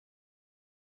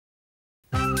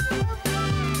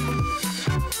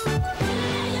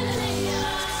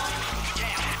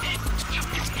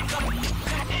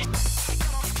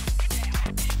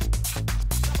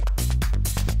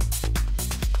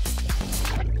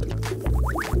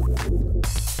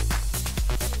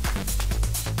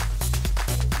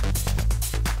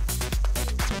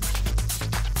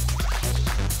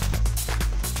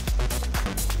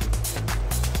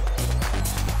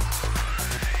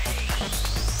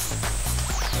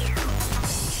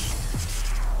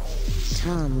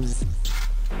TOMz.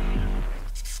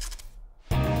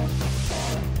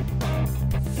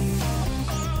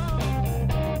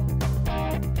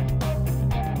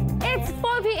 It's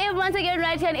 4 p.m. once again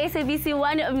right here on SABC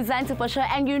 1 Mzansi for sure,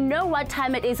 and you know what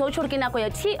time it is. So your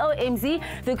TOMz,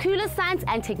 the coolest science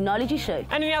and technology show.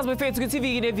 And in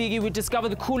TV, we discover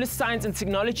the coolest science and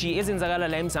technology is in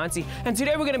Mzansi. And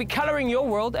today we're going to be coloring your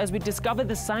world as we discover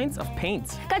the science of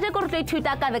paint.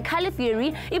 The color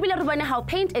theory, how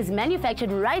paint is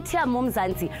manufactured right here in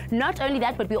Mzansi. Not only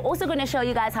that, but we're also going to show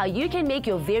you guys how you can make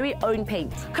your very own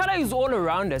paint. Color is all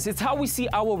around us. It's how we see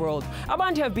our world.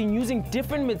 Abantu have been using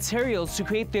different materials to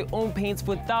create their own paints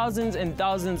for thousands and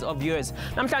thousands of years.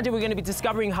 Now, we're going to be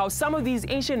discovering how some of these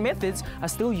ancient methods are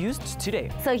still used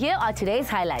today. So here are today's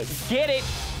highlights. Get it!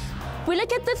 We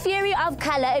look at the theory of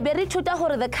color.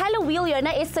 The color wheel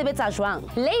is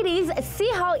Ladies, see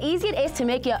how easy it is to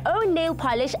make your own nail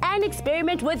polish and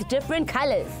experiment with different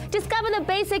colors. Discover the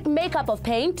basic makeup of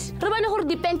paint.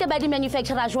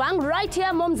 Manufacturer right here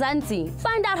in Mzansi.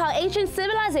 Find out how ancient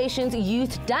civilizations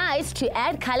used dyes to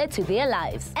add color to their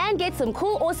lives. And get some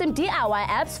cool, awesome DIY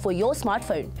apps for your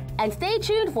smartphone. And stay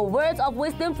tuned for words of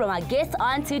wisdom from our guests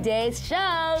on today's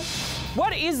show.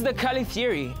 What is the color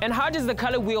theory and how does the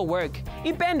color wheel work?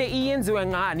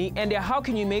 And how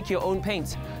can you make your own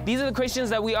paint? These are the questions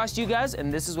that we asked you guys, and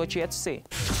this is what you had to say.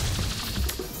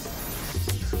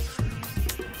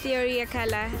 Theory of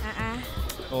color,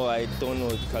 Oh, I don't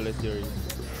know color theory.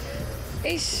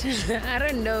 Ish, I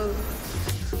don't know.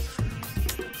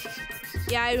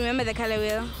 Yeah, I remember the color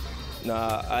wheel.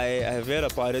 Nah, I have heard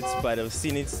about it, but I've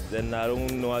seen it, and I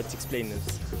don't know how to explain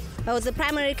it. That was the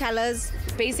primary colors.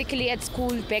 Basically at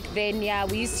school back then, yeah,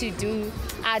 we used to do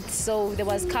art, so there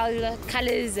was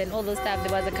colors and all those stuff.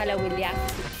 There was a color wheel, yeah.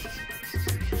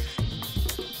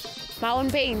 My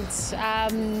own paint,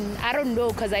 I don't know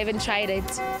because I haven't tried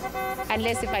it,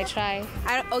 unless if I try.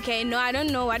 Okay, no, I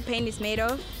don't know what paint is made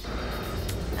of.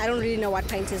 I don't really know what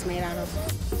paint is made out of.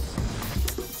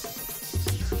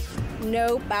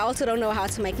 Nope, I also don't know how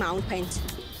to make my own paint.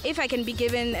 If I can be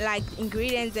given like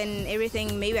ingredients and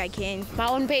everything, maybe I can. My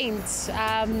own paint,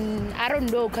 I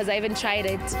don't know because I haven't tried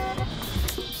it.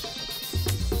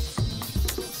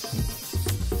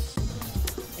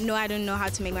 No, I don't know how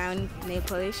to make my own nail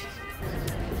polish.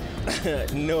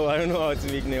 No, I don't know how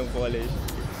to make nail polish.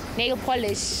 Nail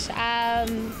polish, I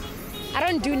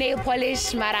don't do nail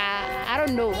polish, but I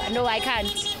don't know. No, I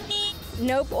can't.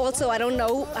 Nope, also I don't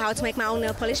know how to make my own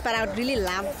nail polish, but I would really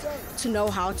love to know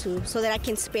how to, so that I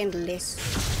can spend less.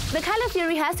 The color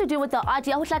theory has to do with the art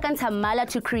mala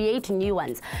to create new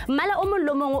ones. Mala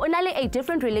onale a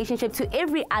different relationship to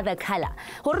every other color.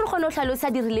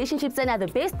 The relationships are the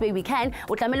best way we can.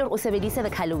 The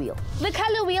color wheel. The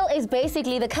color wheel is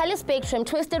basically the color spectrum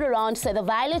twisted around so the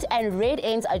violet and red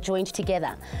ends are joined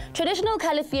together. Traditional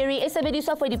color theory is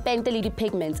for the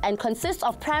pigments and consists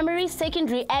of primary,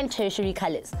 secondary, and tertiary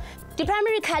colors. The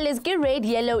primary colors get red,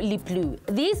 yellow, blue.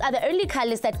 These are the only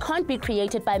colors that can't be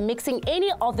created by mixing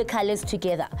any of the colors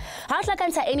together.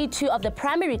 Any two of the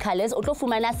primary colors or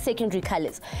secondary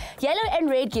colors. Yellow and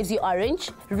red gives you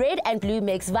orange, red and blue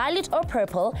makes violet or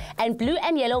purple, and blue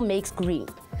and yellow makes green.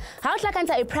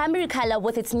 A primary color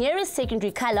with its nearest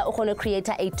secondary color or create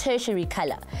a tertiary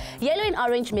color. Yellow and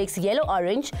orange makes yellow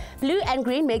orange, blue and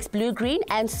green makes blue green,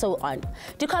 and so on.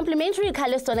 The complementary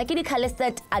colors are colors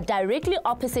that are directly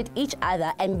opposite each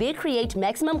other and they create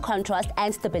maximum contrast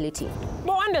and stability.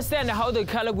 But understand how the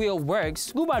color wheel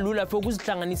works. So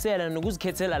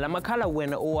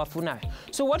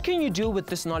what can you do with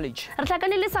this knowledge?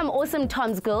 Some awesome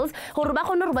TOMz girls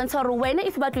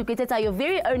if you your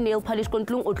very own nail polish.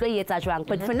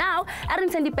 But for now,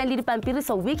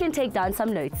 so we can take down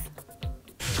some notes.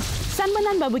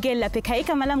 Sanibonani babukeli lapha ekhaya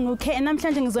igama lami nguKhe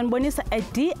namhlanje ngizonibonisa a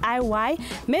DIY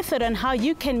method on how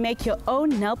you can make your own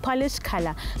nail polish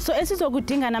color. So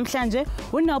esizokudinga namhlanje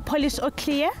nail polish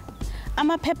clear,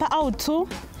 amaphepha awu2,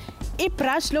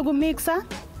 ibrush lokumixa,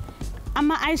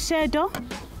 ama eyeshadow,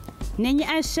 nenye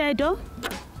eyeshadow,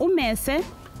 umese,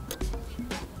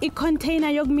 i-container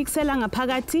yokumixela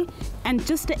ngaphakathi, and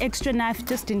just the extra knife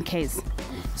just in case.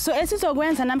 So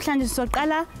esizokwenza namhlanje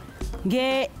sizoqala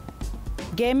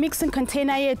nge-mixing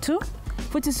container yethu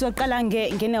futhi sizoqala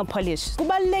nge-nail polish.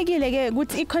 Kubalulekile ke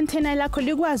ukuthi i-container lakho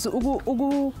likwazi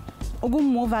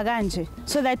ukumove kanje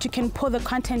so that you can pour the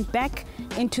content back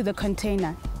into the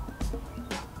container.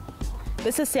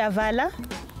 Bese siyavala.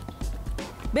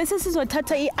 Bese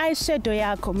sizothatha i-eyeshadow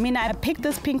yakho. Mina, I picked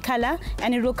this pink color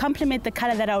and it will complement the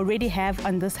color that I already have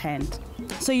on this hand.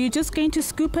 So you're just going to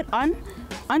scoop it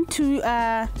onto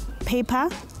paper.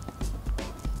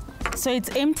 So it's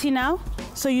empty now.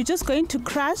 So you're just going to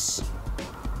crush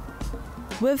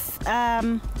with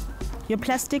your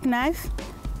plastic knife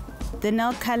the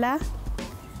nail color.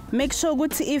 Make sure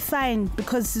ukuthi fine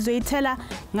because sizoyithela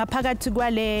ngaphakathi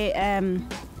kwale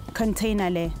container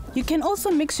le. You can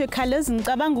also mix your colors.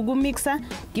 Ngicabanga ukumixa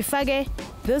ngifake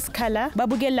this color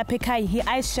babukele lapha ekhaya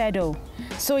eyeshadow.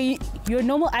 So your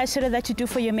normal eyeshadow that you do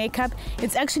for your makeup,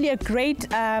 it's actually a great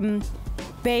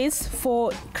base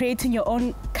for creating your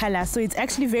own color. So it's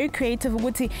actually very creative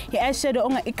ukuthi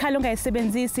eyeshadow icolor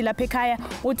ongayisebenzisi lapha ekhaya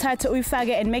uthathe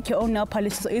uyifake and make your own nail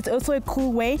polish. So it's also a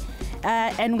cool way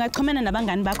and ungachomana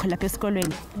nabangani bakho lapha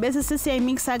esikolweni. Bese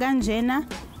sisiyimixa kanjena.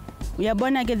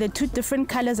 Uyabona ke the two different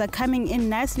colors are coming in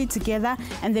nicely together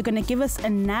and they're going to give us a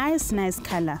nice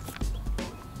color.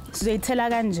 Sizoyithela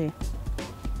kanje.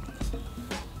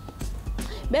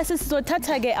 Bese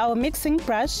sizothatha ke our mixing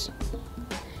brush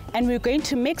and we're going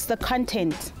to mix the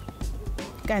content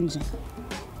kanje.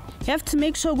 You have to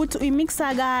make sure ukuthi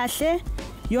uyimixa kahle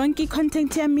yonke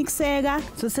content iyamixeka.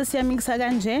 So sesiyamixa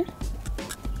kanje.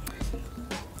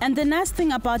 And the nice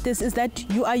thing about this is that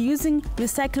you are using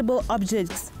recyclable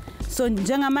objects. So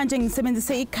njengamanje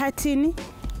ngisebenzise ikhathini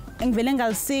engivele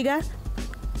ngalisika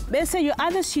bese your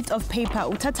other sheet of paper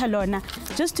uthatha lona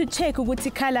just to check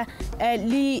ukuthi color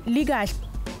likahle.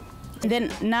 Then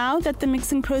now that the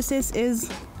mixing process is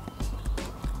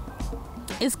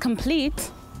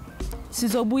complete,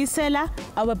 sizobuyisela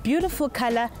our beautiful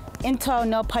color into our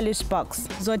nail polish box.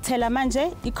 Zothela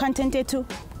manje i-content ethu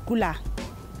kula.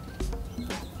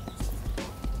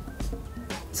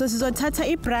 So sizothatha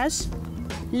i-brush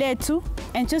lethu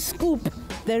and just scoop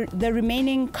the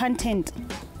remaining content.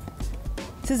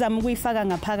 Sizama ukuyifaka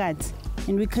ngaphakathi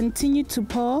and we continue to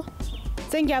pour.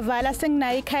 Sengiyavala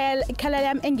senginayo icolor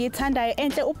yami engiyithandayo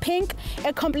enhle upink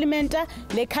ecomplementa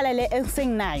le color le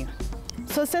esenginayo.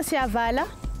 So sesiyavala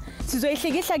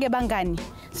sizoyihlikihla ke bangani.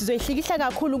 Sizoyihlikihla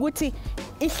kakhulu ukuthi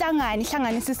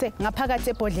ihlanganisise ngaphakathi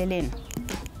ebhodleleni.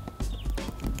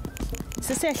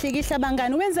 Sesiyahlikihla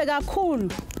bangani wenze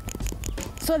kakhulu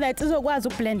so that izokwazi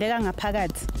ukublendeka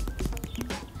ngaphakathi.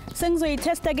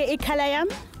 Sengizoyitesta ke icolor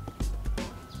yami.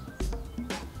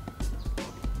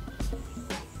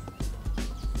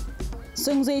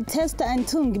 So ngizoyitesta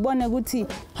until ngibone ukuthi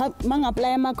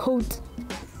mangi-apply ama-coat.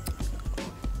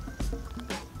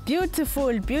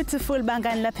 Beautiful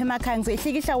bangani lapha emakhaya.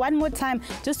 Ngizoyihlikihla one more time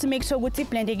just to make sure ukuthi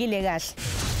iblendekile kahle.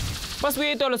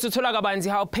 Basibuye itolo sithola kabanzi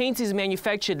how paint is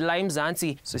manufactured la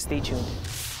Mzansi, so stay tuned.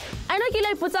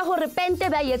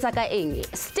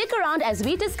 Stick around as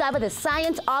we discover the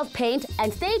science of paint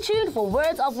and stay tuned for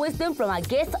words of wisdom from our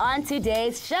guests on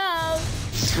today's show.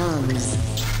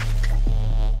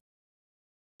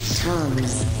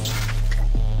 TOMz.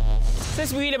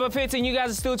 Since we Bapet and you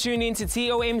guys are still tuning in to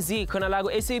TOMz,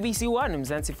 Konalago SABC 1,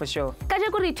 Mzansi for sure.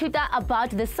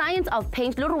 About the science of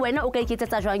paint,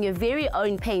 your very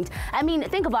own paint. I mean,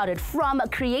 think about it, from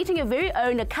creating your very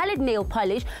own colored nail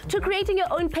polish to creating your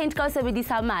own paint.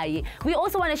 We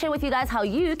also want to share with you guys how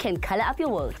you can color up your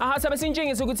world. And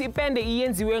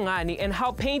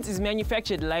how paint is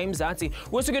manufactured la Mzansi.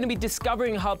 We're also going to be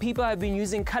discovering how people have been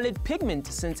using colored pigment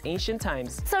since ancient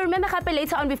times. So remember,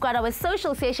 later on we've got our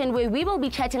social session where we will be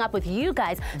chatting up with you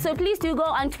guys. So please do go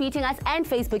on tweeting us and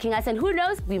Facebooking us, and who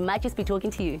knows, we might just be talking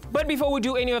to you. But before we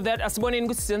do any of that, asibone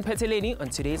ngusizan Peteleni on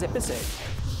today's episode.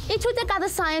 Ithuta the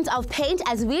science of paint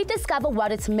as we discover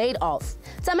what it's made of.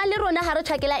 Samalirona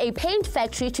harachakela a paint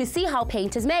factory to see how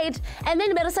paint is made, and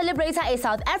then we'll celebrate a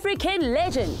South African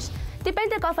legend. The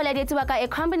paint a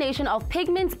combination of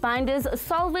pigments, binders,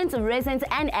 solvents, resins,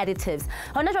 and additives.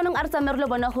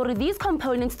 These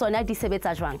components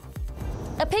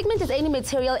a pigment is any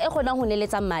material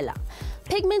mala.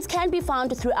 Pigments can be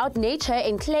found throughout nature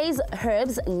in clays,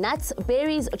 herbs, nuts,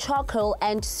 berries, charcoal,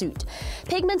 and soot.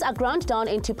 Pigments are ground down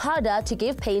into powder to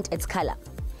give paint its color.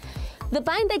 The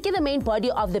binder is the main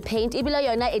body of the paint.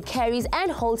 It carries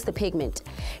and holds the pigment.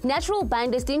 Natural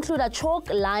binders include a chalk,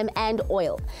 lime, and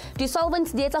oil.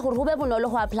 Dissolvents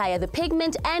apply the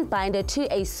pigment and binder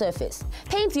to a surface.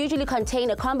 Paints usually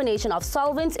contain a combination of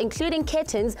solvents, including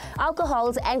ketins,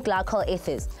 alcohols, and glycol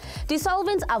ethers.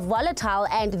 Dissolvents are volatile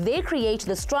and they create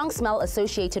the strong smell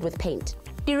associated with paint.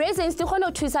 The resins di kgona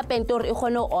ho thusa paint hore e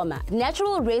kgone ho oma.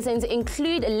 Natural resins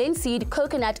include linseed,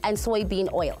 coconut, and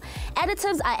soybean oil.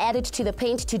 Additives are added to the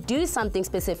paint to do something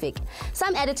specific.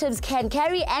 Some additives can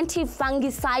carry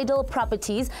anti-fungicidal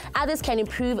properties, others can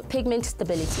improve pigment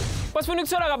stability. But for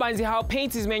how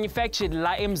paint is manufactured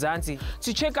la Mzansi,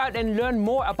 to check out and learn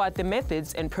more about the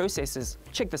methods and processes,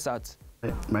 check this out.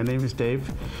 My name is Dave.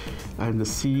 I'm the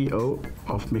CEO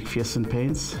of Macpherson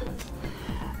Paints,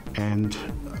 and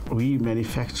we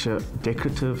manufacture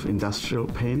decorative industrial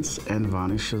paints and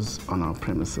varnishes on our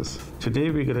premises. Today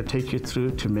we're going to take you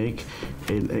through to make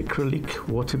an acrylic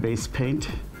water-based paint,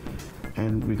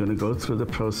 and we're going to go through the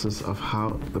process of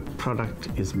how the product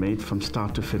is made from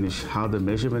start to finish, how the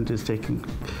measurement is taken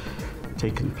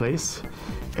place,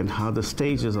 and how the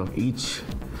stages of each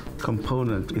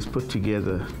component is put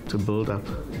together to build up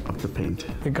of the paint.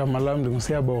 Igama lami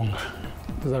ngusiyabonga.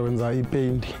 Sizakwenza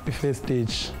ipaint first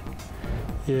stage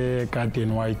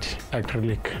ye-guardian white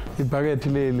acrylic.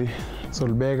 Ibhakethi leli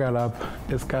solibeka lapha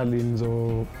eskalini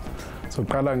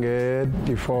soqala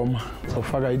nge-deformer.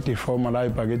 Sofaka i-deformer la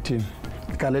ebhakethini.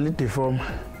 Galela i-deformer.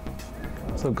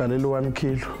 Sogalela 1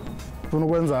 kilo. Ufuna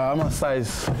ukwenza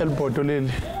ama-size elibhodo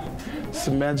leli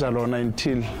simeasure lona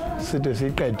until sithi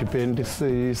siqede ipaint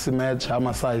simeasure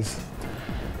ama-size.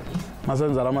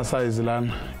 Masenza la ma-size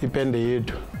lana ipende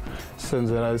yethu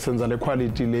senza le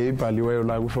quality le ibhaliweyo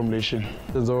la ku-formulation.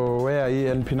 Sizoweya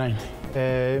i-NP9.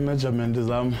 I-measurement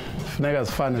zami funeka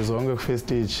zifane zonke ku-first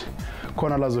stage.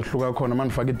 Khona la zohluka khona uma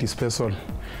ndifaka i-dispersal.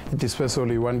 I-dispersal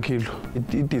yi-1 kilo.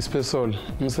 I-dispersal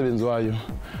umsebenzi wayo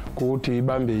ukuthi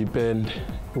ibambe ipende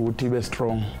ukuthi ibe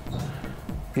strong.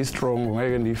 I-strong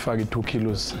ngeke ndiyifake 2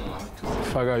 kilos.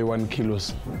 Faka i-1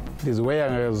 kilos.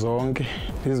 Ndiziweya zonke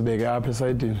ndizibeke apha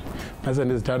esayidini. Mase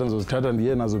ndizithatha ndizozithatha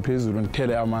ndiye nazo phezulu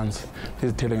ndithele amanzi.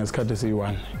 Ndizithele ngesikhathi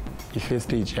esiyi-1. I-first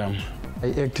stage yami.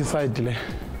 I-acticide le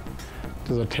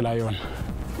ndizothela yona.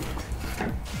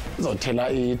 Ndizothela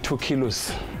i-2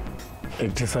 kilos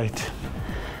acticide.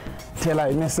 Thela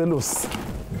i-messelose.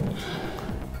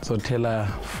 Ndizothela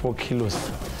 4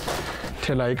 kilos.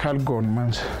 Thela i-calgon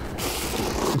manje.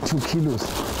 2 kilos.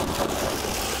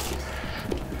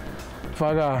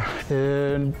 Faka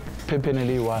ephepheni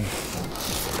eliyi-1.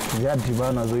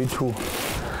 Ziyadibana zoyi-2.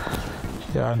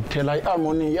 Thela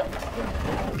i-ammonia.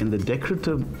 In the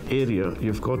decorative area,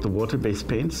 you've got the water-based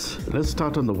paints. Let's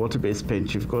start on the water-based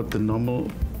paints. You've got the normal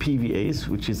PVAs,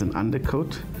 which is an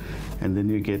undercoat, and then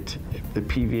you get the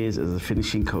PVAs as a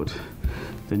finishing coat.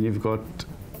 Then you've got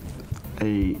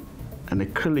an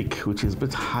acrylic, which is a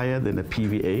bit higher than a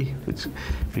PVA, which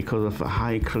because of a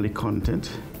high acrylic content.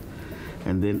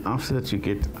 And then after that, you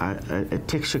get a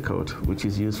texture coat, which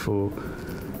is used for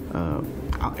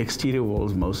exterior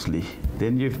walls mostly.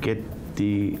 Then you get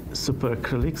the super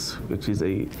acrylics, which is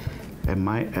a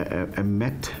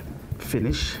matte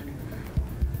finish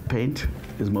paint,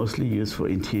 is mostly used for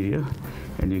interior.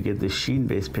 And you get the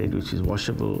sheen-based paint, which is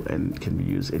washable and can be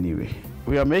used anyway.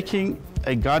 We are making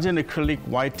a Guardian acrylic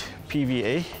white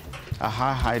PVA, a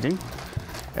high hiding,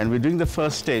 and we're doing the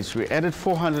first stage. We added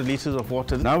 400 liters of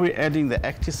water. Now we're adding the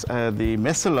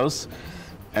messellose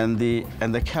and the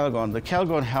calgon. The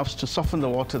calgon helps to soften the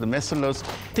water. The messellose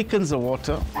thickens the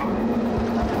water.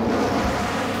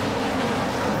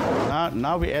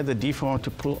 Now we add the deformer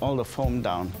to pull all the foam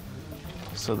down,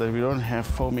 so that we don't have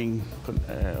foaming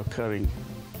occurring.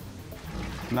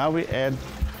 Now we add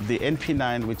the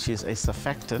NP9, which is a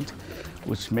surfactant,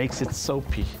 which makes it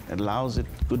soapy, allows it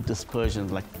good dispersion,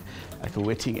 like a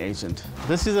wetting agent.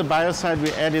 This is a biocide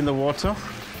we add in the water.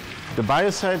 The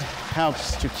biocide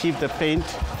helps to keep the paint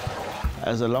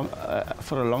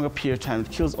for a longer period of time. It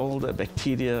kills all the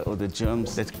bacteria or the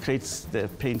germs that creates the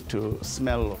paint to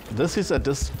smell. This is a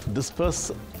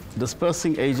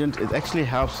dispersing agent. It actually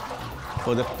helps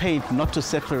for the paint not to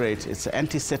separate. It's an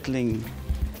anti-settling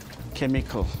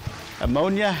chemical.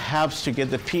 Ammonia helps to get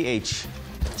the pH.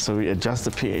 So we adjust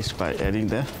the pH by adding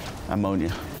the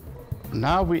ammonia.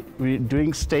 Now we're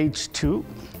doing stage 2,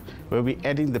 where we're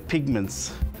adding the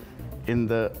pigments in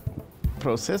the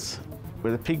process,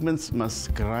 where the pigments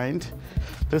must grind.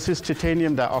 This is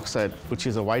titanium dioxide, which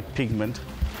is a white pigment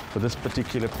for this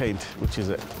particular paint, which is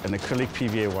an acrylic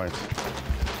PVA white.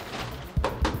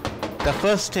 The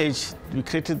first stage, we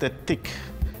created that thick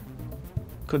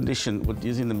condition with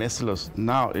using the messellose.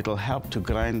 Now it'll help to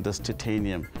grind this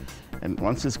titanium. And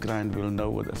once it's grind, we'll know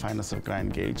with the fineness of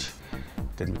grind gauge,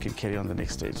 then we can carry on the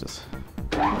next stages.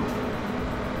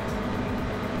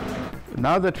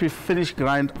 Now that we've finished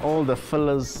grind all the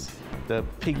fillers, the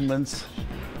pigments,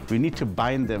 we need to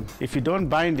bind them. If you don't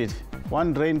bind it,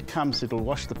 one rain comes, it'll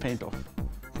wash the paint off.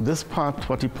 This part,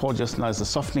 what we pour just now, is a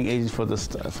softening agent for the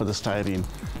styrene,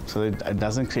 so that it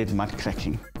doesn't create mud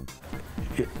cracking.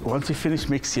 Once we finish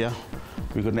mix here,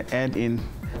 we're going to add in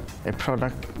a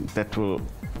product that will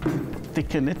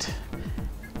thicken it,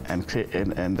 and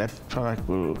that product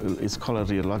is called a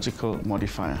rheological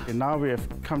modifier. And now we have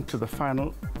come to the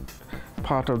final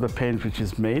part of the paint, which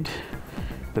is made.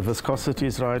 The viscosity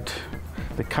is right,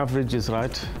 the coverage is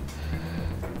right.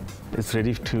 It's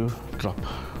ready to drop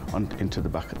into the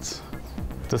buckets.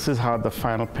 This is how the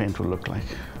final paint will look like.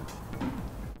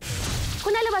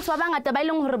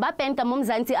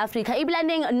 Mzansi Africa.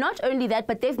 Not only that,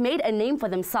 but they've made a name for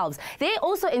themselves. They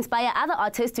also inspire other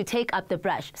artists to take up the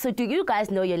brush. So do you guys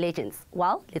know your legends?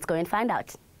 Well, let's go and find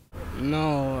out.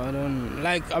 No, I don't.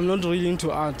 Like, I'm not really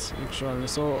into art, actually.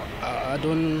 So I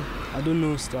don't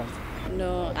know stuff.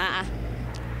 No,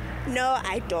 no,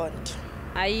 I don't.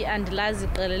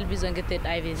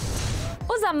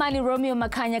 Uzamani Romeo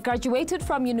Makanya graduated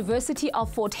from University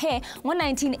of Fort Hare in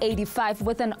 1985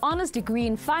 with an honors degree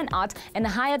in fine art and a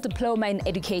higher diploma in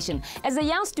education. As a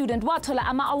young student, Watola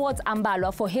Ama Awards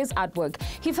Ambalwa for his artwork.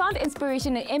 He found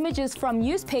inspiration in images from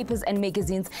newspapers and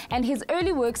magazines, and his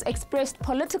early works expressed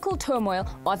political turmoil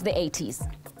of the 80s.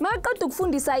 Makaqeda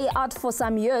ukufundisa art for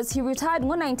some years, he retired in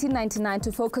 1999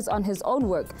 to focus on his own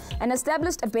work and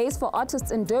established a base for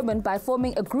artists in Durban by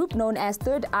forming a group known as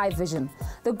Third Eye Vision.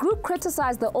 The group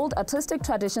criticized the old artistic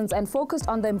traditions and focused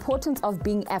on the importance of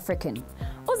being African.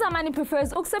 Uzamani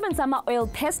prefers ukusebenzisa oil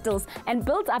pastels and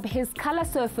builds up his color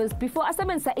surface before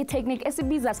asebenzisa a technique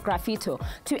esibiza graffito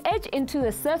to etch into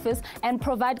the surface and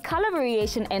provide color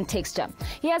variation and texture.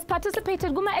 He has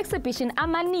participated in exhibition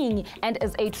amaningi and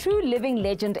is a true living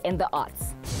legend in the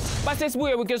arts. But let's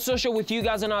we get social with you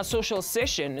guys on our social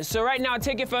session. So right now,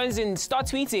 take your phones and start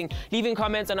tweeting, leaving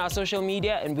comments on our social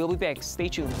media, and we'll be back. Stay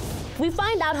tuned. We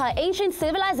find out how ancient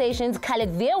civilizations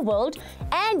colored their world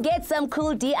and get some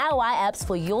cool DIY apps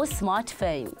for your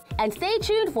smartphone. And stay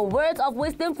tuned for words of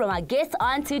wisdom from our guests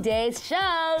on today's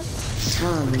show.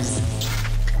 TOMz.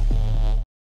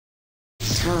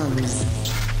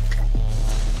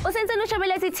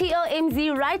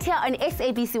 TOMz right here on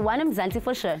SABC 1 Mzansi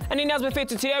for sure. And in Mzansi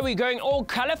today, we're going all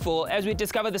colorful as we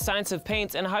discover the science of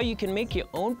paints and how you can make your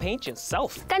own paint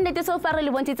yourself. Kandete so far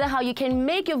really wanted to how you can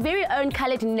make your very own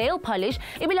colored nail polish.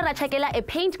 Ibile ra chekela a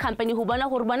paint company who bona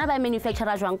by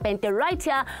manufacturer jwang paint right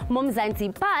here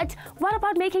Mzansi. But what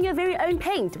about making your very own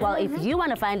paint? Well, if you want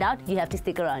to find out, you have to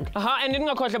stick around. And in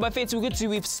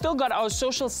we've still got our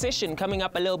social session coming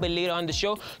up a little bit later on the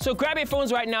show. So grab your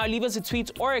phones right now, leave us a tweet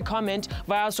or a comment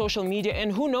via our social media, and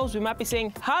who knows, we might be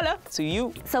saying holla to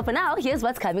you. So for now, here's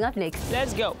what's coming up next.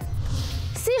 Let's go.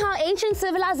 See how ancient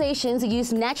civilizations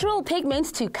use natural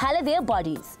pigments to color their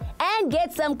bodies and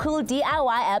get some cool DIY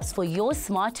apps for your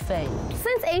smartphone.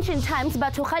 Since ancient times,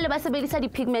 batho kgale ba sebedisa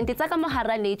dipigmente tsa ka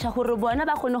mohara nature hore bona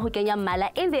ba kgone ho kenya mmala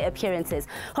in their appearances.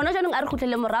 Hona jaanong a re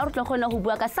khutlele morao re tlo kgona ho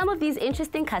bua ka some of these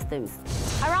interesting customs.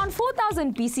 Around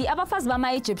 4000 BC, Abafazi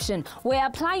bama Egyptian were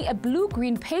applying a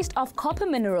blue-green paste of copper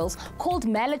minerals called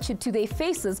malachite to their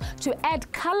faces to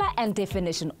add color and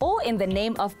definition, all in the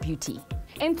name of beauty.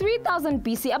 In 3000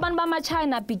 BC, Abanbama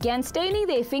China began staining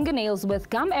their fingernails with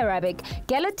gum arabic,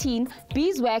 galatine,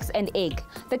 beeswax, and egg.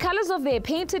 The colors of their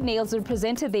painted nails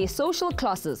represented their social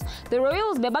classes. The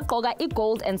royals bebakoga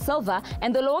gold and silver,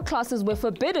 and the lower classes were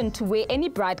forbidden to wear any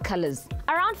bright colors.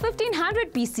 Around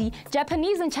 1500 BC,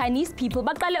 Japanese and Chinese people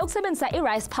baqale ukusebenzisa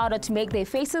rice powder to make their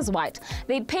faces white.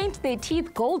 They'd paint their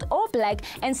teeth gold or black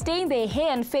and stain their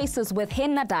hair and faces with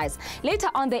henna dyes. Later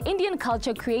on, the Indian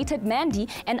culture created mandi,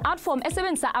 an art form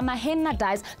ama henna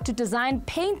dyes to design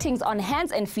paintings on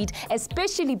hands and feet,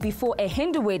 especially before a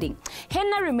Hindu wedding.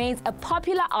 Henna remains a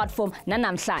popular art form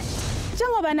nanamhlanje.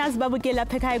 Njengoba nazi babukela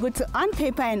pheka ukuthi on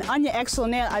paper and on your actual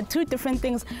nail are two different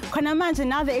things. Khona manje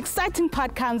now the exciting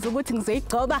part comes ukuthi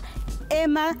ngizoyigcoba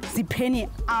emazipheni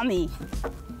ami.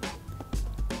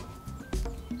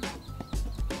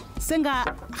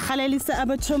 Singahalelisa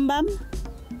abathombi bami.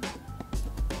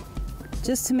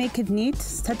 Just to make it neat,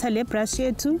 sithatha le brush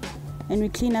yethu and we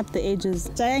clean up the edges.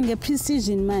 Jaya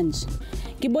nge-precision manje.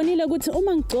 Ngibonile ukuthi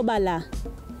uma ngigcoba la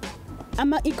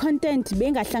i-content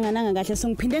bengahlangananga kahle, so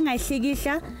ngiphinde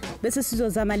ngayihlikihla bese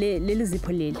sizozama leli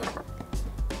zipho leli.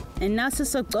 And now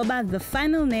sizogcoba the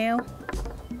final nail,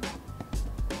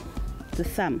 the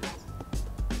thumb.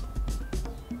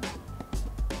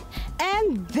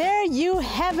 And there you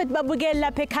have it,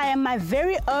 babukela phekaya, my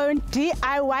very own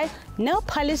DIY nail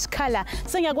polish color.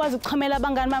 So ngiyakwazi ukuchomela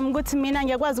abangani bami ukuthi mina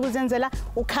ngiyakwazi ukuzenzela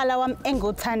ukhala wami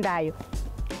engiwuthandayo.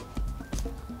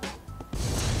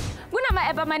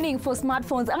 app amaning for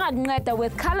smartphones angakunceda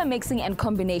with color mixing and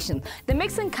combination. The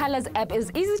Mixing Colors app is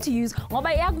easy to use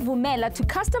ngoba iyakuvumela to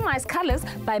customize colors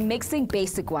by mixing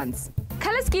basic ones.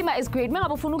 Color schema is great.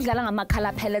 Color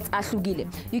palettes ahlukile.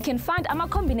 You can find a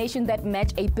combination that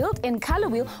match a built-in color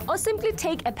wheel or simply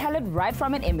take a palette right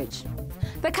from an image.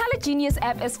 The Color Genius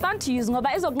app is fun to use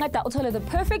ngoba izokunceda uthole the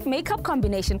perfect makeup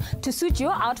combination to suit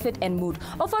your outfit and mood.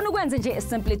 Ofana ukwenza nje is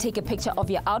simply take a picture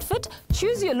of your outfit,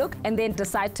 choose your look, and then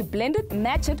decide to blend it,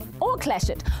 match it, or clash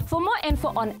it. For more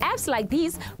info on apps like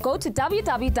these, go to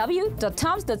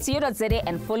www.tomz.co.za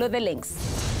and follow the links.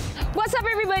 What's up,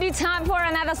 everybody? Time for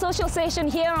another social session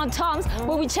here on TOMz,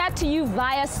 where we chat to you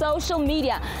via social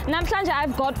media. Namhlanje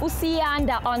I've got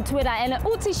Usiyanda on Twitter, and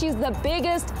Uti, she's the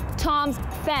biggest TOMz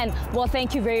fan. Well,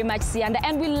 thank you very much, Siyanda,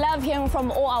 and we love hearing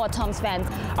from all our TOMz fans.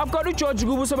 I've got George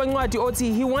Gubusobangwati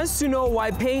Oti. He wants to know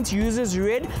why paint uses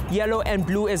red, yellow, and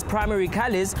blue as primary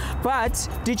colors, but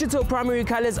digital primary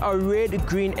colors are red,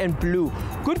 green, and blue.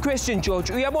 Good question,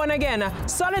 George. Uyabona again,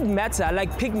 solid matter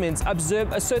like pigments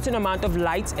absorb a certain amount of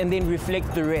light and then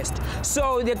reflect the rest.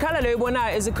 So the color leibona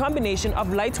is a combination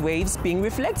of light waves being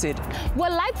reflected.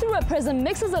 Well, light through a prism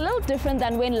mixes a little different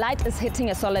than when light is hitting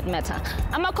a solid matter.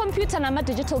 Our computer and our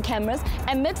digital cameras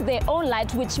emit their own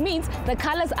light, which means the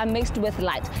colors are mixed with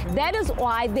light. That is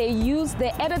why they use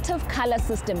the additive color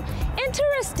system.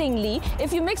 Interestingly,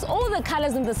 if you mix all the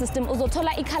colors in the system,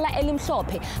 uzothola ikhala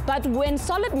elimhlophe. But when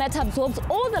solid matter absorbs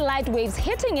all the light waves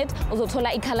hitting it,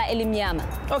 uzothola ikhala elimnyama.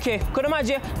 Okay,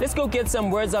 Kodomaje, let's go get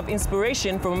some words of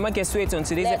inspiration from Makesweto on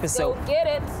today's episode. Let's go get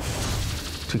it.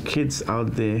 To kids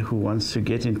out there who wants to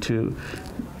get into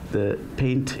the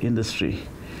paint industry,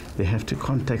 they have to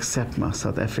contact SAPMA,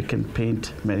 South African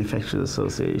Paint Manufacturers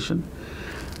Association,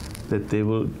 that they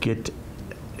will get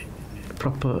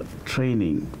proper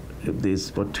training. There's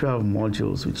about 12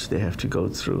 modules which they have to go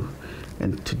through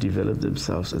and to develop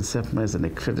themselves. And SAPMA is an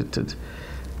accredited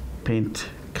paint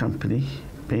company,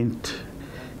 paint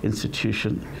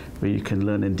institution where you can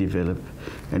learn and develop,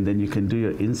 and then you can do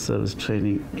your in-service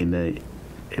training in a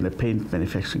paint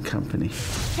manufacturing company.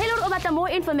 Hey, Lord, about more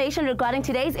information regarding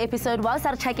today's episode, well,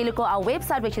 start checking our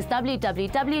website, which is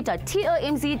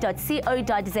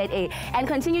www.tomz.co.za, and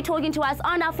continue talking to us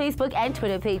on our Facebook and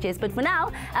Twitter pages. But for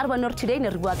now, Arbanor today ne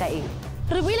re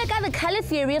the color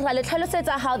theory,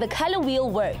 how the color wheel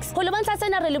works.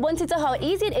 How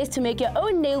easy it is to make your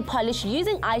own nail polish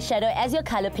using eyeshadow as your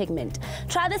color pigment.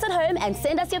 Try this at home and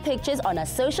send us your pictures on our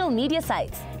social media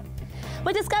sites.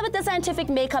 We discovered the scientific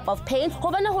makeup of paint.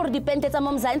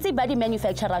 Mzansi body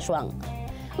manufacturer.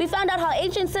 We found out how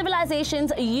ancient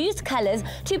civilizations used colors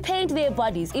to paint their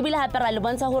bodies. We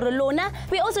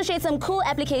also shared some cool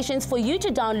applications for you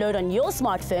to download on your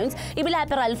smartphones.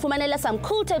 Some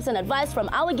cool tips and advice from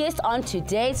our guests on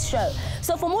today's show.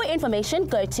 So for more information,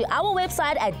 go to our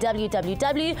website at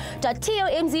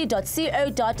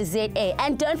www.tomz.co.za.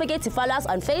 And don't forget to follow us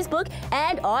on Facebook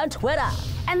and on Twitter.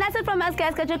 And that's it from us,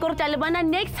 guys.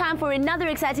 Next time for another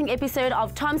exciting episode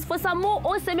of TOMz for some more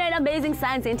awesome and amazing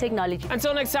science and technology.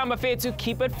 Until next time, affair to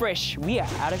keep it fresh. We are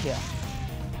out of here.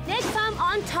 Next time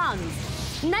on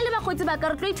TOMz,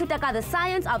 the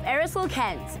science of aerosol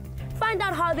cans. Find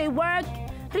out how they work.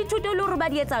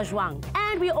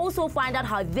 And we also find out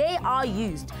how they are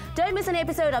used. Don't miss an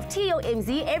episode of TOMz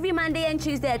every Monday and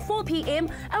Tuesday at 4 p.m.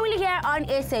 only here on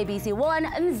SABC 1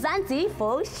 Mzansi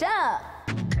for sure.